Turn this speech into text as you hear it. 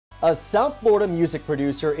A South Florida music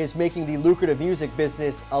producer is making the lucrative music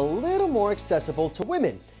business a little more accessible to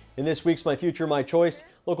women. In this week's My Future, My Choice,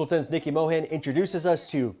 Local 10's Nikki Mohan introduces us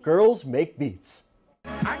to Girls Make Beats.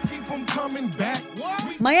 I keep them coming back.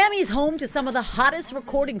 Miami's home to some of the hottest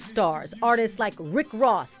recording stars, artists like Rick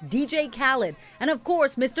Ross, DJ Khaled, and of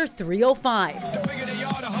course, Mr. 305.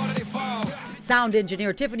 Sound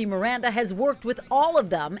engineer Tiffany Miranda has worked with all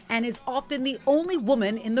of them and is often the only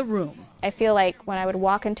woman in the room. I feel like when I would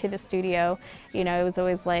walk into the studio, it was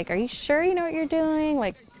always like, are you sure you know what you're doing?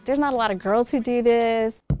 Like, there's not a lot of girls who do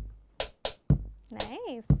this.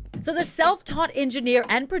 Nice. So the self-taught engineer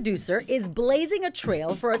and producer is blazing a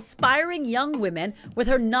trail for aspiring young women with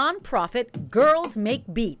her nonprofit, Girls Make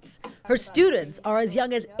Beats. Her students are as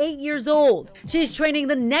young as 8 years old. She's training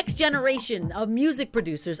the next generation of music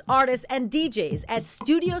producers, artists, and DJs at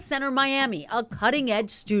Studio Center Miami, a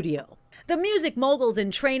cutting-edge studio. The music moguls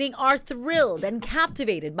in training are thrilled and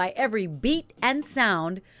captivated by every beat and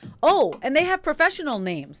sound. Oh, and they have professional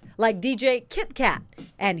names like DJ Kit Kat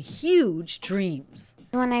and huge dreams.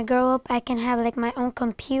 When I grow up, I can have like my own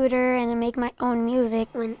computer and make my own music.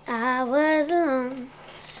 When I was alone,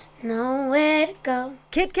 nowhere to go.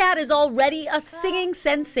 Kit Kat is already a singing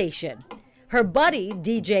sensation. Her buddy,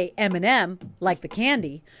 DJ Eminem, like the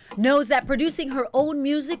candy, knows that producing her own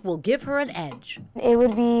music will give her an edge. It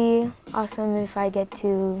would be awesome if I get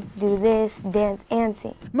to do this, dance, and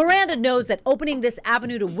sing. Miranda knows that opening this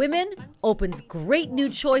avenue to women opens great new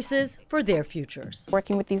choices for their futures.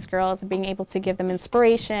 Working with these girls and being able to give them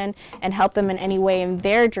inspiration and help them in any way in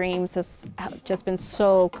their dreams has just been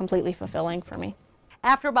so completely fulfilling for me.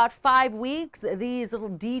 After about 5 weeks, these little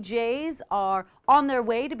DJs are on their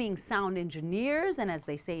way to being sound engineers, and as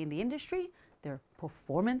they say in the industry, they're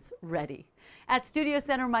performance ready. At Studio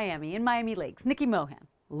Center Miami in Miami Lakes, Nikki Mohan,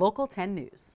 Local 10 News.